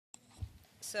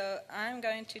So I'm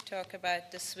going to talk about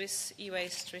the Swiss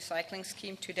e-waste recycling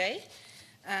scheme today.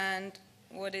 And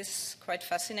what is quite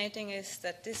fascinating is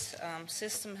that this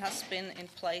system has been in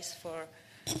place for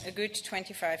a good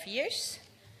 25 years.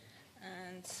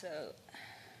 And so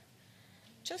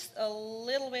just a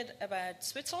little bit about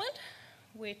Switzerland,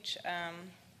 which,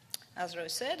 as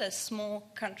Rose said, a small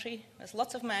country with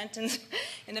lots of mountains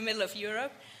in the middle of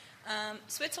Europe.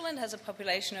 Switzerland has a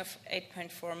population of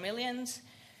 8.4 million.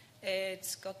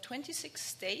 It's got 26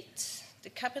 states. The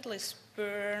capital is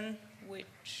Bern,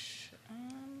 which,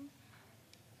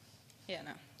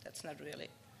 no, that's not really,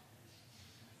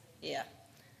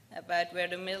 about where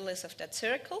the middle is of that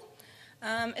circle.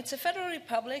 It's a federal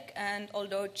republic, and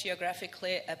although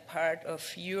geographically a part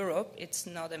of Europe, it's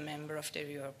not a member of the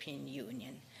European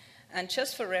Union. And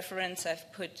just for reference,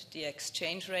 I've put the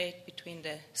exchange rate between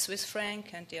the Swiss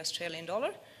franc and the Australian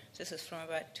dollar. This is from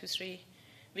about 2-3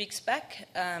 weeks back,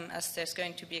 as there's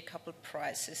going to be a couple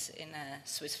prices in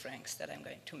Swiss francs that I'm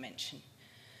going to mention.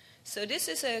 So this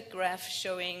is a graph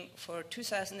showing for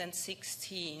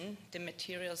 2016 the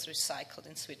materials recycled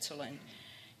in Switzerland.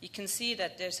 You can see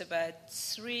that there's about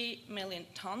 3 million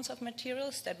tons of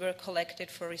materials that were collected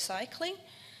for recycling,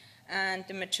 and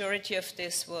the majority of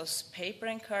this was paper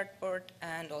and cardboard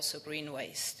and also green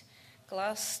waste.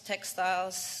 Glass,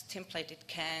 textiles, tin-plated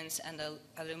cans, and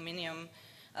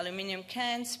aluminium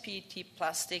cans, PET,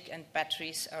 plastic, and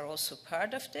batteries are also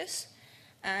part of this,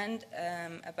 and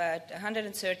about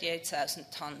 138,000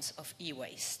 tons of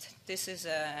e-waste. This is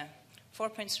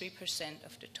 4.3%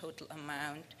 of the total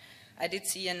amount. I did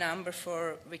see a number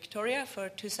for Victoria for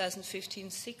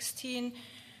 2015-16,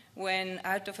 when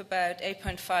out of about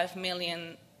 8.5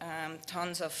 million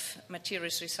tons of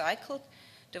materials recycled,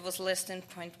 there was less than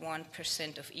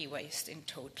 0.1% of e-waste in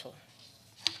total.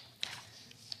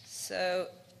 So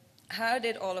how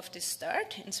did all of this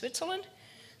start in Switzerland?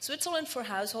 Switzerland for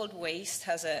household waste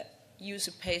has a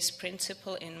user pays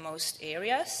principle in most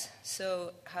areas.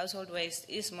 So household waste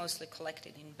is mostly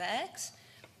collected in bags.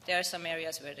 There are some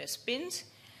areas where there's bins,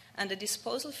 and the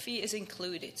disposal fee is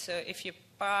included. So if you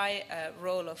buy a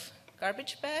roll of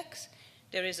garbage bags,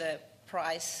 there is a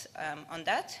price on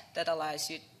that allows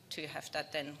you to have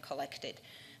that then collected.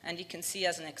 And you can see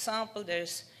as an example,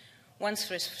 there's one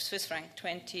Swiss franc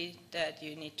 20 that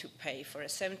you need to pay for a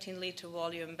 17-liter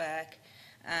volume bag,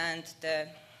 and the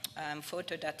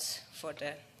photo that's for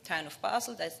the town of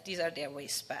Basel, these are their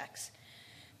waste bags.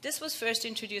 This was first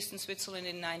introduced in Switzerland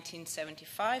in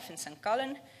 1975 in St.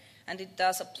 Gallen, and it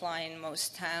does apply in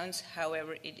most towns.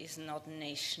 However, it is not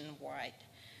nationwide.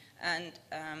 And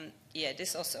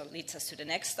this also leads us to the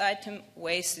next item.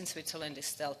 Waste in Switzerland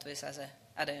is dealt with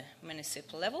at a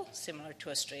municipal level, similar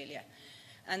to Australia.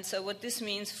 And so what this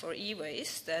means for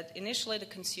e-waste, that initially the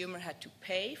consumer had to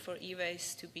pay for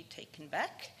e-waste to be taken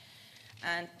back.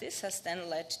 And this has then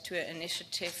led to an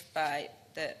initiative by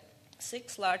the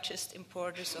 6 largest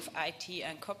importers of IT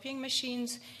and copying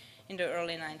machines in the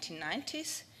early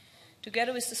 1990s.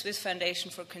 Together with the Swiss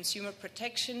Foundation for Consumer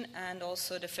Protection and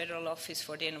also the Federal Office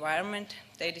for the Environment,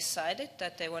 they decided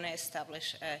that they want to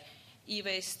establish an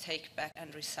e-waste take-back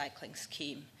and recycling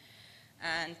scheme.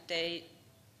 And they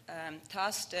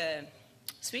tasked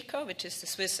SWICO, which is the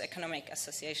Swiss Economic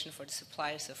Association for the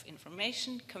Suppliers of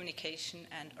Information, Communication,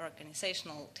 and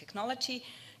Organizational Technology,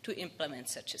 to implement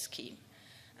such a scheme.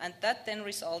 And that then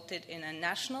resulted in a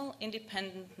national,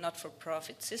 independent,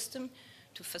 not-for-profit system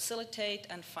to facilitate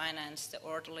and finance the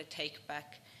orderly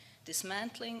take-back,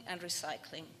 dismantling, and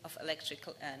recycling of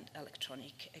electrical and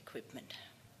electronic equipment.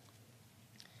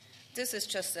 This is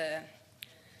just a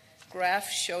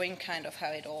graph showing kind of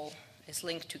how it all is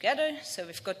linked together. So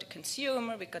we've got the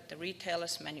consumer, we've got the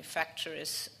retailers,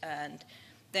 manufacturers, and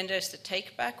then there's the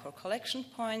take-back or collection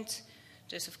points.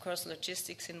 There's, of course,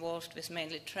 logistics involved with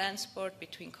mainly transport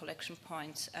between collection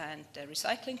points and the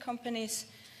recycling companies.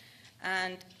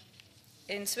 And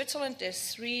in Switzerland,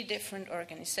 there's 3 different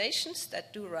organizations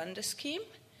that do run the scheme.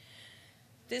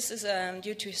 This is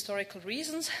due to historical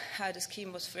reasons, how the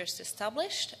scheme was first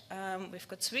established. We've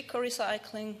got SWICO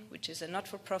Recycling, which is a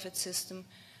not-for-profit system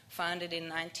founded in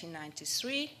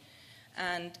 1993,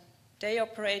 and they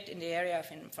operate in the area of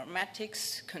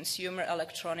informatics, consumer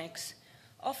electronics,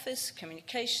 office,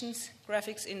 communications,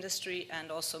 graphics industry, and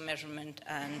also measurement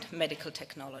and medical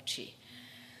technology.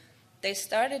 They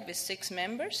started with 6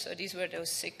 members, so these were those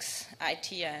 6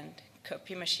 IT and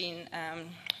copy machine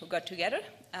who got together,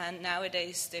 and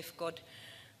nowadays they've got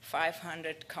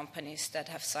 500 companies that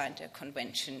have signed a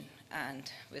convention, and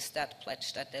with that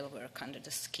pledge that they'll work under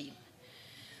the scheme.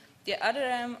 The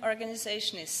other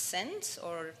organization is Sense,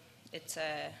 or its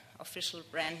official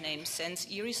brand name Sense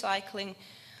e-Recycling,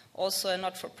 also a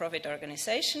not-for-profit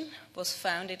organization, was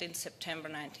founded in September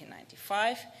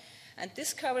 1995, and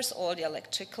this covers all the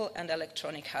electrical and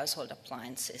electronic household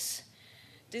appliances.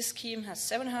 This scheme has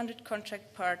 700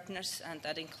 contract partners, and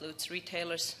that includes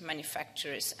retailers,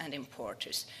 manufacturers, and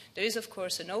importers. There is, of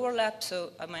course, an overlap,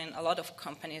 so a lot of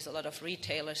companies, a lot of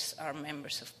retailers are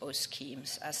members of both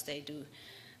schemes, as they do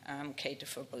cater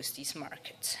for both these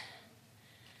markets.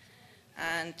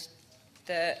 And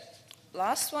the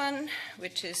last one,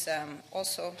 which is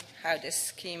also how this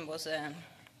scheme was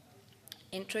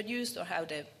introduced, or how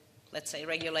the, let's say,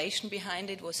 regulation behind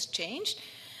it was changed.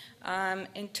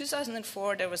 In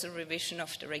 2004, there was a revision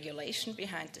of the regulation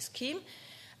behind the scheme,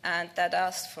 and that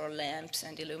asked for lamps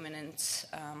and illuminants,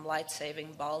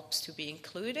 light-saving bulbs to be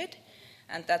included.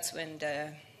 And that's when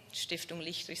the Stiftung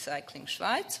Lichtrecycling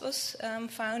Schweiz was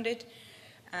founded,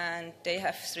 and they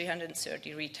have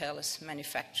 330 retailers,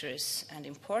 manufacturers, and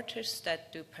importers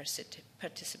that do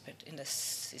participate in the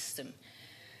system.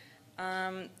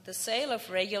 The sale of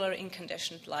regular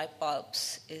incandescent light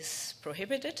bulbs is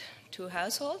prohibited to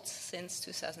households since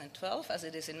 2012, as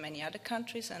it is in many other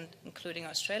countries, and including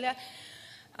Australia.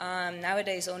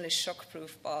 Nowadays, only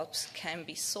shockproof bulbs can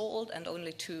be sold, and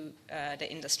only to the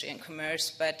industry and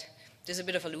commerce, but there's a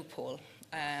bit of a loophole.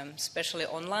 Especially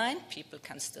online, people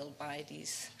can still buy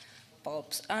these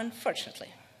bulbs, unfortunately.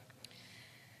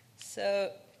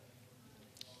 So,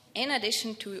 in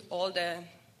addition to all the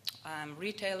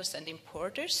retailers and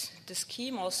importers, the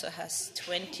scheme also has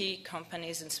 20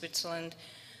 companies in Switzerland,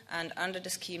 and under the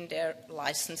scheme they're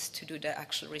licensed to do the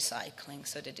actual recycling,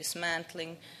 so the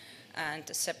dismantling and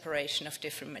the separation of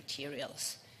different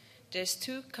materials. There's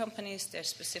 2 companies that are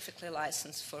specifically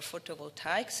licensed for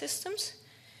photovoltaic systems,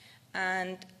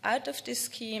 and out of this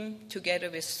scheme,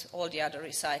 together with all the other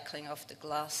recycling of the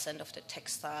glass and of the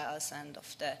textiles and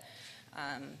of the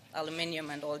aluminium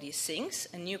and all these things,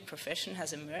 a new profession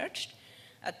has emerged.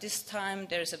 At this time,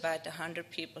 there's about 100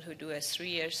 people who do a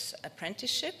 3-year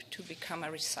apprenticeship to become a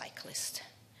recyclist.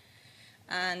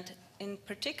 And in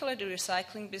particular, the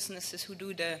recycling businesses who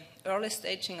do the early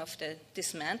staging of the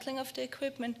dismantling of the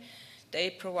equipment,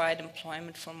 they provide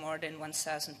employment for more than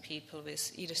 1,000 people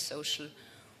with either social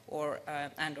or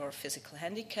physical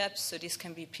handicaps. So these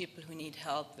can be people who need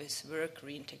help with work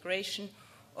reintegration,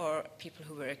 or people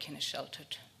who work in a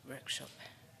sheltered workshop.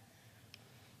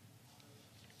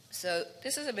 So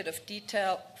this is a bit of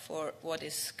detail for what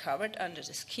is covered under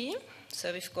the scheme.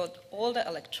 So we've got all the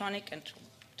electronic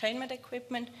entertainment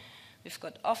equipment, we've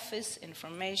got office,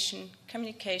 information,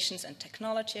 communications and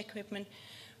technology equipment,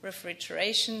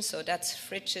 refrigeration, so that's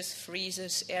fridges,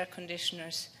 freezers, air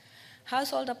conditioners,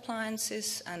 household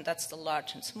appliances, and that's the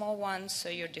large and small ones, so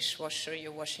your dishwasher,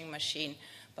 your washing machine,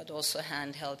 but also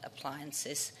handheld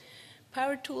appliances.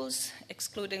 Power tools,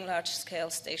 excluding large-scale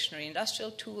stationary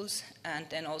industrial tools, and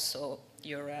then also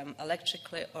your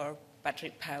electrically or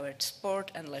battery-powered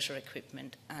sport and leisure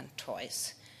equipment and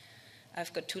toys.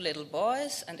 I've got 2 little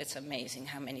boys, and it's amazing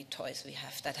how many toys we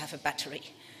have that have a battery.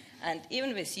 And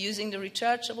even with using the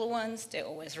rechargeable ones, they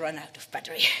always run out of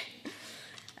battery.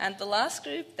 And the last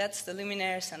group, that's the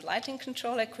luminaires and lighting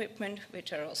control equipment,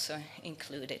 which are also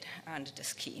included under the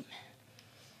scheme.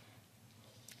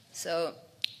 So,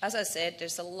 as I said,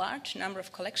 there's a large number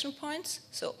of collection points,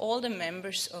 so all the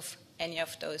members of any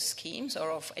of those schemes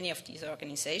or of any of these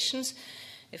organizations,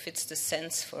 if it's the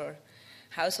Sense for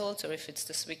households or if it's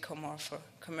the SWICOM or for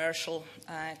commercial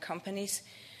companies,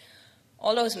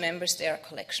 all those members, they are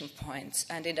collection points.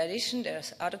 And in addition,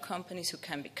 there's other companies who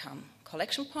can become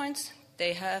collection points.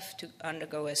 They have to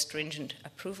undergo a stringent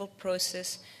approval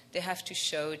process. They have to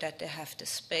show that they have the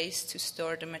space to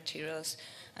store the materials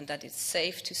and that it's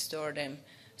safe to store them.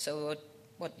 So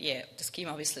the scheme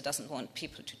obviously doesn't want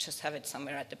people to just have it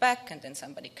somewhere at the back and then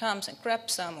somebody comes and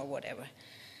grabs some or whatever.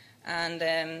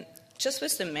 And just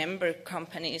with the member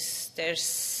companies,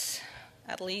 there's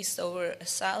at least over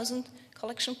 1,000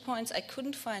 collection points. I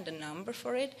couldn't find a number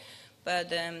for it, but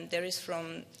there is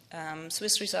from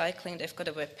Swiss Recycling. They've got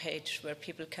a web page where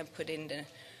people can put in the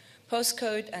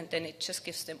postcode, and then it just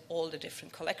gives them all the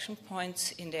different collection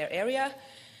points in their area.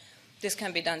 This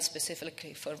can be done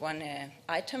specifically for one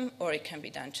item, or it can be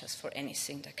done just for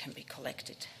anything that can be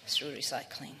collected through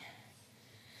recycling.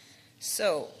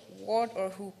 So, what or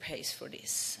who pays for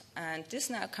this? And this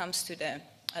now comes to the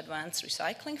advanced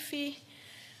recycling fee,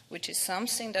 which is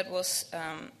something that was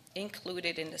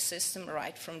included in the system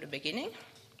right from the beginning.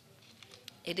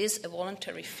 It is a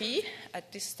voluntary fee.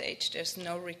 At this stage, there's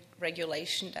no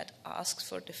regulation that asks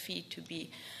for the fee to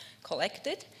be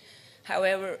collected.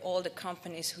 However, all the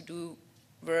companies who do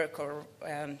work or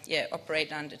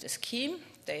operate under the scheme,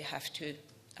 they have to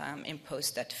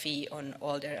impose that fee on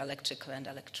all their electrical and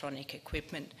electronic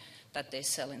equipment that they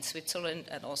sell in Switzerland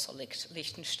and also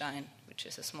Liechtenstein, which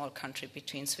is a small country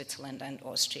between Switzerland and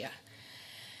Austria.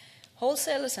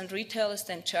 Wholesalers and retailers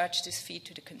then charge this fee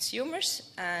to the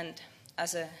consumers, and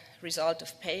as a result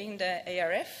of paying the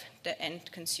ARF, the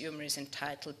end consumer is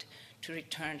entitled to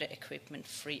return the equipment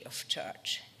free of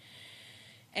charge.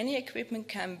 Any equipment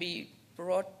can be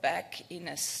brought back in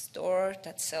a store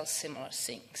that sells similar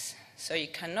things. So you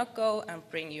cannot go and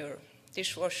bring your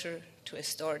dishwasher to a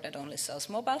store that only sells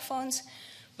mobile phones,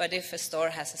 but if a store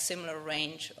has a similar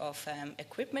range of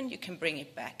equipment, you can bring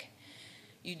it back.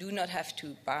 You do not have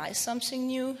to buy something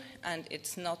new, and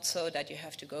it's not so that you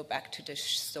have to go back to the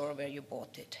store where you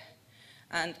bought it.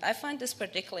 And I find this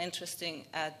particularly interesting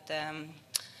at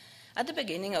the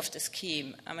beginning of the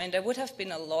scheme. I mean, there would have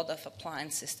been a lot of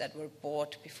appliances that were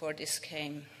bought before this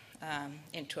came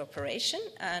into operation,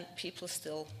 and people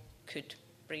still could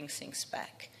bring things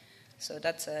back. So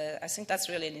I think that's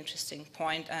really an interesting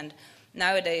point. And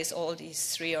nowadays, all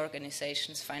these three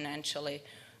organizations financially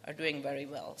are doing very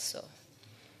well. So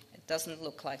it doesn't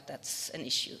look like that's an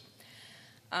issue.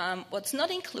 What's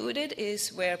not included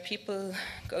is where people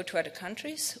go to other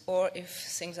countries or if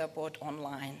things are bought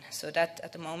online. So that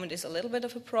at the moment is a little bit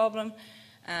of a problem,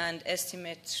 and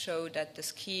estimates show that the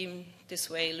scheme this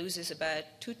way loses about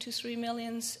 2 to 3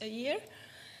 million a year.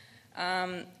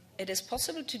 It is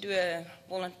possible to do a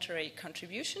voluntary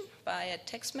contribution by a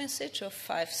text message of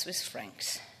 5 Swiss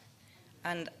francs.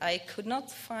 And I could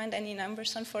not find any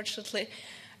numbers, unfortunately.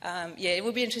 It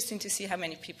would be interesting to see how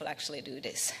many people actually do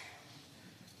this.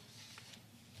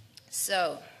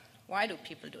 So, why do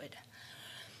people do it?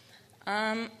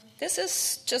 This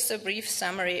is just a brief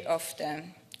summary of the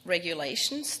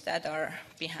regulations that are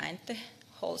behind the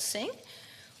whole thing.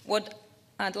 What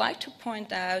I'd like to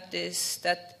point out is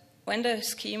that when the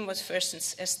scheme was first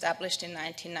established in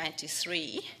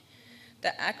 1993,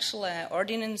 the actual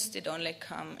ordinance did only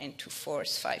come into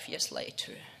force 5 years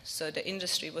later. So the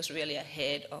industry was really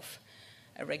ahead of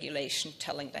a regulation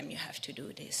telling them you have to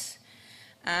do this.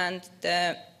 And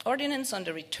the ordinance on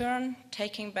the return,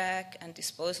 taking back, and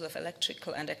disposal of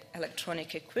electrical and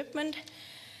electronic equipment,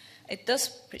 it does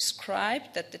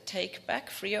prescribe that the take back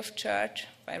free of charge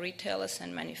by retailers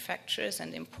and manufacturers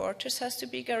and importers has to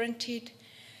be guaranteed.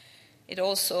 It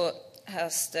also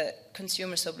has the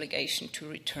consumer's obligation to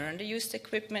return the used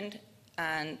equipment,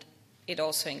 and it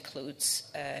also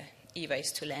includes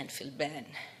e-waste to landfill ban.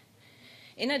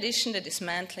 In addition, the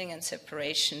dismantling and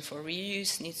separation for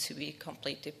reuse needs to be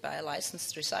completed by a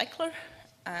licensed recycler.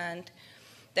 And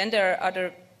then there are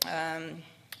other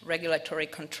regulatory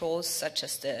controls, such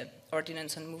as the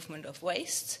Ordinance on Movement of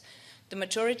Waste. The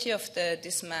majority of the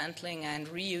dismantling and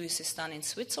reuse is done in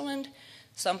Switzerland.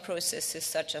 Some processes,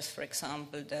 such as, for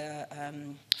example, the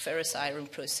ferrous iron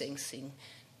processing,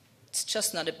 it's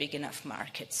just not a big enough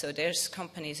market. So there's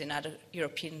companies in other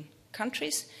European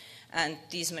countries, and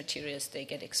these materials, they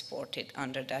get exported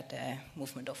under that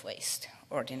movement of waste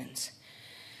ordinance.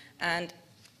 And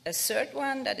a third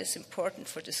one that is important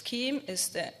for the scheme is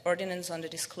the ordinance on the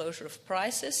disclosure of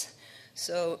prices.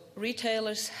 So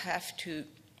retailers have to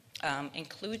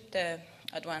include the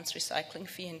advanced recycling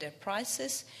fee in their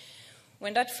prices.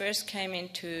 When that first came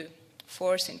into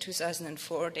force in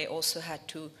 2004, they also had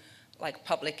to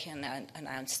publicly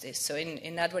announce this. So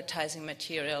in advertising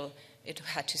material, it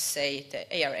had to say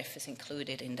the ARF is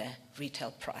included in the retail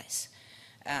price.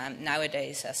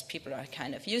 Nowadays, as people are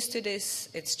kind of used to this,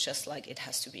 it's just like it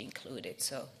has to be included,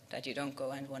 so that you don't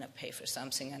go and want to pay for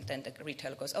something and then the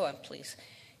retailer goes, oh, and please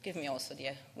give me also the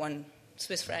 1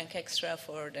 Swiss franc extra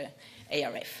for the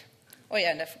ARF. Oh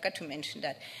yeah, and I forgot to mention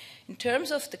that. In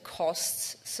terms of the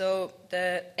costs, so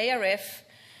the ARF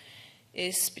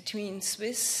is between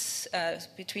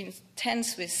 10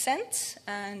 Swiss cents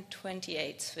and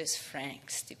 28 Swiss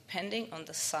francs, depending on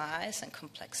the size and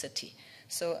complexity.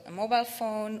 So a mobile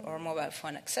phone or mobile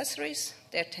phone accessories,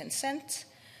 they're 10 cents.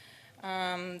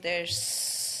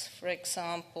 There's, for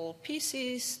example,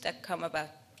 PCs that come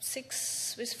about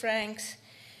 6 Swiss francs.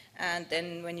 And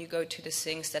then when you go to the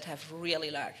things that have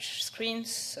really large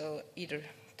screens, so either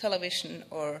television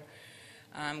or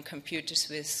computers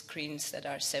with screens that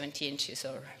are 70 inches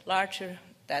or larger,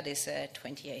 that is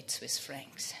 28 Swiss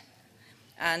francs.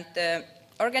 And the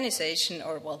organization,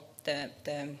 or well,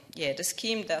 the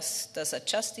scheme does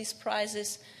adjust these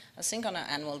prices, I think on an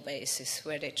annual basis,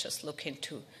 where they just look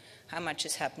into how much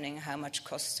is happening, how much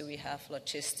costs do we have,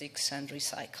 logistics and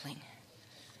recycling.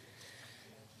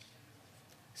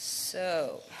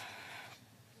 So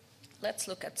let's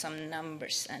look at some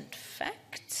numbers and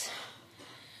facts.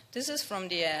 This is from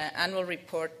the annual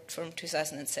report from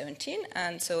 2017,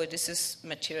 and so this is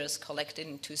materials collected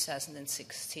in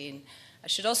 2016. I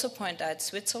should also point out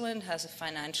Switzerland has a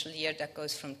financial year that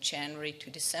goes from January to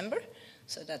December,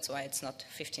 so that's why it's not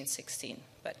 15-16,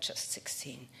 but just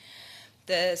 16.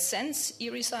 The Sense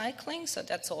e-recycling, so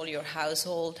that's all your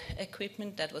household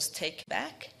equipment that was taken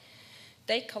back.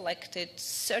 They collected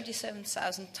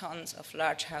 37,000 tons of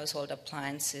large household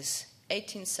appliances,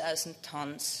 18,000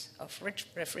 tons of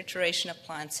refrigeration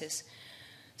appliances,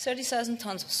 30,000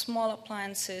 tons of small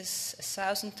appliances,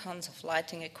 1,000 tons of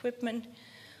lighting equipment,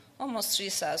 almost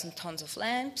 3,000 tons of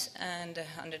lamps, and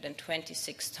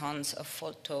 126 tons of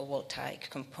photovoltaic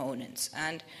components.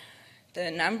 And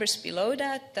the numbers below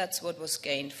that, that's what was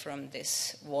gained from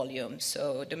this volume.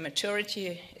 So the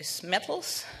majority is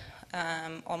metals,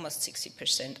 almost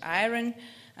 60% iron,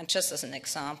 and just as an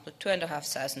example,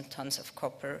 2,500 tons of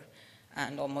copper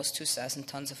and almost 2,000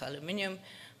 tons of aluminium,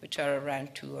 which are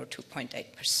around 2 or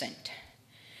 2.8%.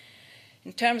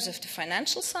 In terms of the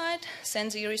financial side,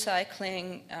 Sense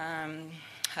e-recycling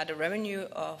had a revenue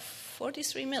of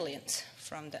 43 million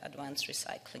from the advanced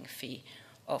recycling fee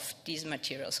of these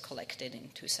materials collected in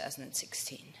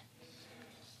 2016.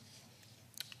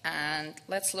 And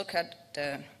let's look at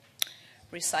the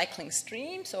recycling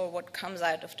streams, or what comes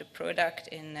out of the product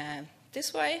in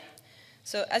this way.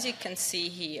 So as you can see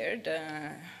here,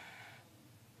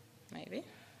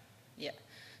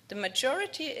 the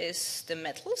majority is the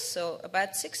metals, so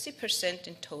about 60%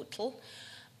 in total.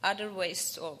 Other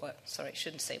waste, other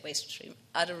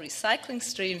recycling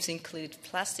streams include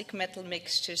plastic metal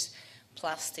mixtures,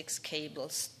 plastics,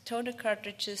 cables, toner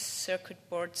cartridges, circuit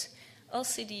boards,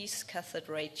 LCDs, cathode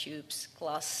ray tubes,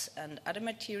 glass, and other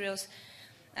materials.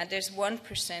 And there's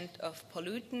 1% of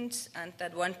pollutants, and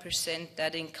that 1%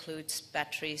 that includes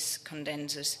batteries,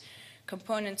 condensers,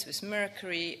 components with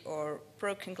mercury or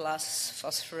broken glass,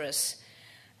 phosphorus,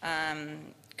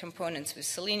 components with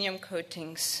selenium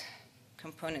coatings,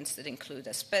 components that include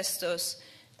asbestos,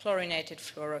 chlorinated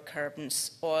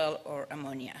fluorocarbons, oil, or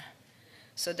ammonia.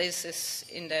 So this is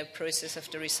in the process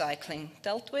of the recycling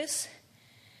dealt with.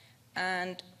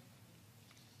 And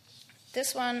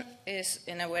this one is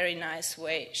in a very nice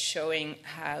way showing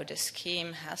how the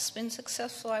scheme has been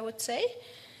successful, I would say.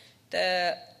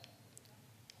 The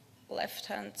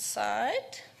left-hand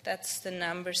side, that's the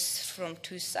numbers from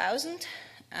 2000,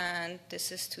 and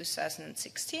this is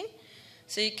 2016.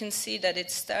 So you can see that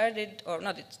it started, or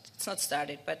not, it's not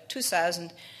started, but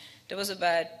 2000, there was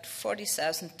about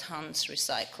 40,000 tons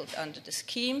recycled under the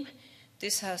scheme.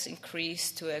 This has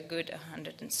increased to a good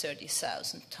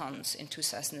 130,000 tons in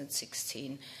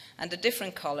 2016. And the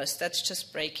different colors, that's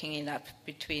just breaking it up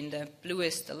between the blue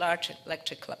is the large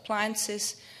electrical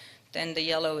appliances, then the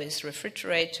yellow is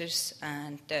refrigerators,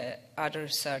 and the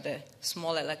others are the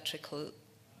small electrical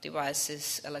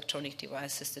devices, electronic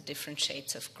devices, the different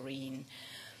shades of green.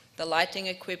 The lighting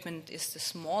equipment is the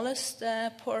smallest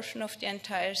portion of the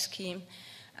entire scheme,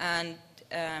 and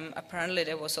apparently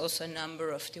there was also a number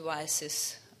of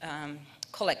devices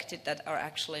collected that are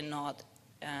actually not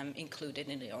included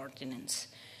in the ordinance.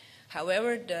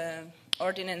 However, the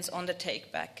ordinance on the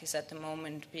take-back is at the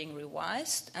moment being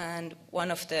revised, and one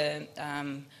of the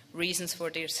reasons for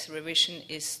this revision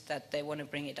is that they want to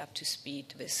bring it up to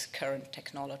speed with current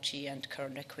technology and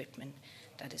current equipment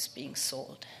that is being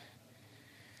sold.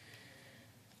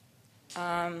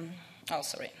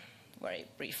 Very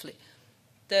briefly.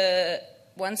 The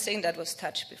one thing that was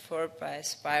touched before by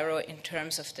Spyro in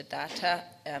terms of the data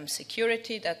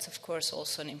security, that's of course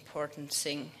also an important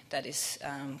thing that is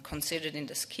considered in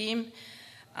the scheme.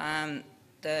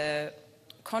 The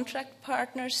contract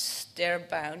partners, they're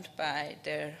bound by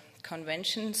their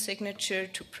convention signature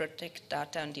to protect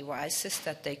data and devices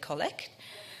that they collect.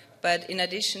 But in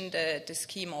addition, the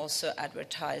scheme also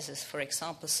advertises, for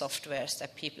example, softwares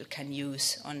that people can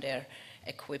use on their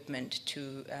equipment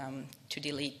to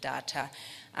delete data.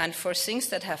 And for things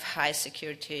that have high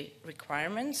security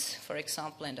requirements, for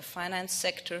example, in the finance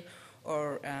sector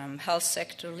or health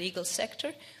sector, legal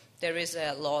sector, there is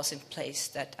laws in place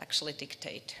that actually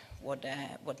dictate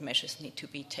what measures need to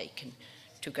be taken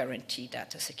to guarantee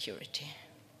data security.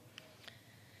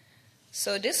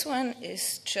 So this one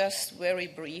is just very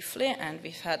briefly, and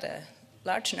we've had a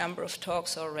large number of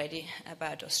talks already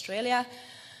about Australia.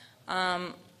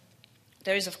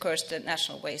 There is, of course, the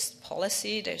National Waste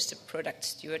Policy. There's the Product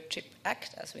Stewardship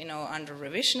Act, as we know, under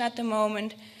revision at the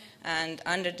moment. And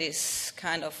under this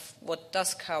kind of what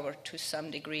does cover to some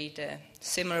degree the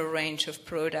similar range of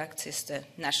products is the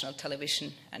National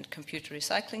Television and Computer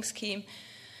Recycling Scheme,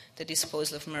 the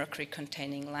disposal of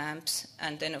mercury-containing lamps,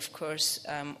 and then, of course,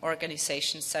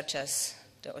 organizations such as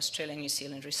the Australia-New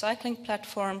Zealand recycling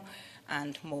platform,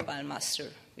 and Mobile Master.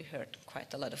 We heard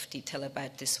quite a lot of detail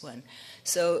about this one.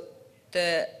 So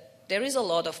there is a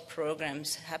lot of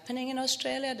programs happening in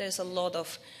Australia. There's a lot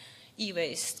of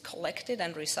e-waste collected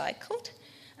and recycled.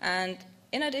 And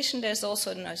in addition, there's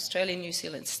also an Australian-New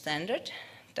Zealand standard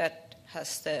that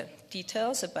has the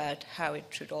details about how it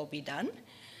should all be done.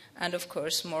 And of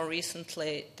course, more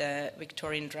recently, the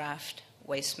Victorian draft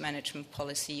waste management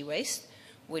policy e-waste,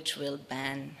 which will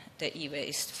ban the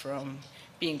e-waste from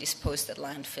being disposed at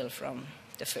landfill from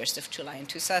the 1st of July in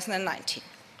 2019.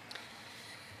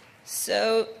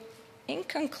 So, in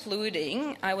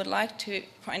concluding, I would like to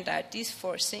point out these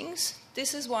 4 things.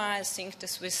 This is why I think the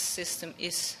Swiss system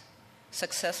is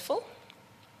successful.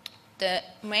 The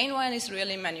main one is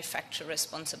really manufacturer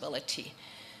responsibility.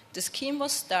 The scheme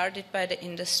was started by the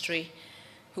industry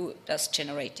who does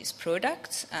generate these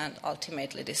products and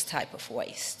ultimately this type of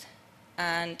waste.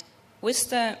 And with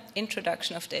the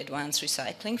introduction of the advanced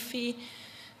recycling fee,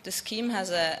 the scheme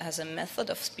has a method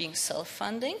of being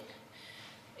self-funding.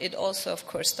 It also, of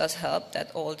course, does help that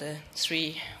all the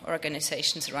 3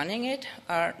 organizations running it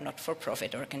are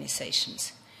not-for-profit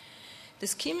organizations. The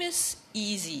scheme is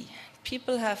easy.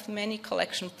 People have many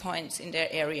collection points in their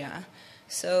area.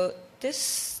 So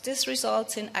this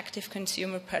results in active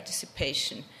consumer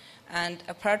participation. And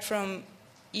apart from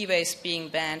e-waste being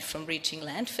banned from reaching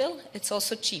landfill, it's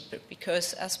also cheaper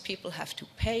because as people have to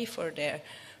pay for their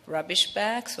rubbish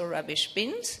bags or rubbish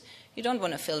bins, you don't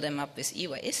want to fill them up with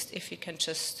e-waste if you can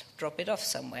just drop it off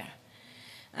somewhere.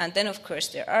 And then, of course,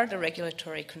 there are the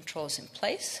regulatory controls in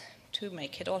place to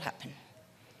make it all happen.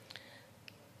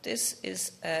 This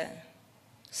is a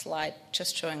slide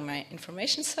just showing my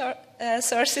information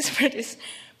sources for this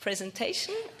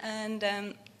presentation, and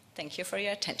thank you for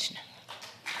your attention.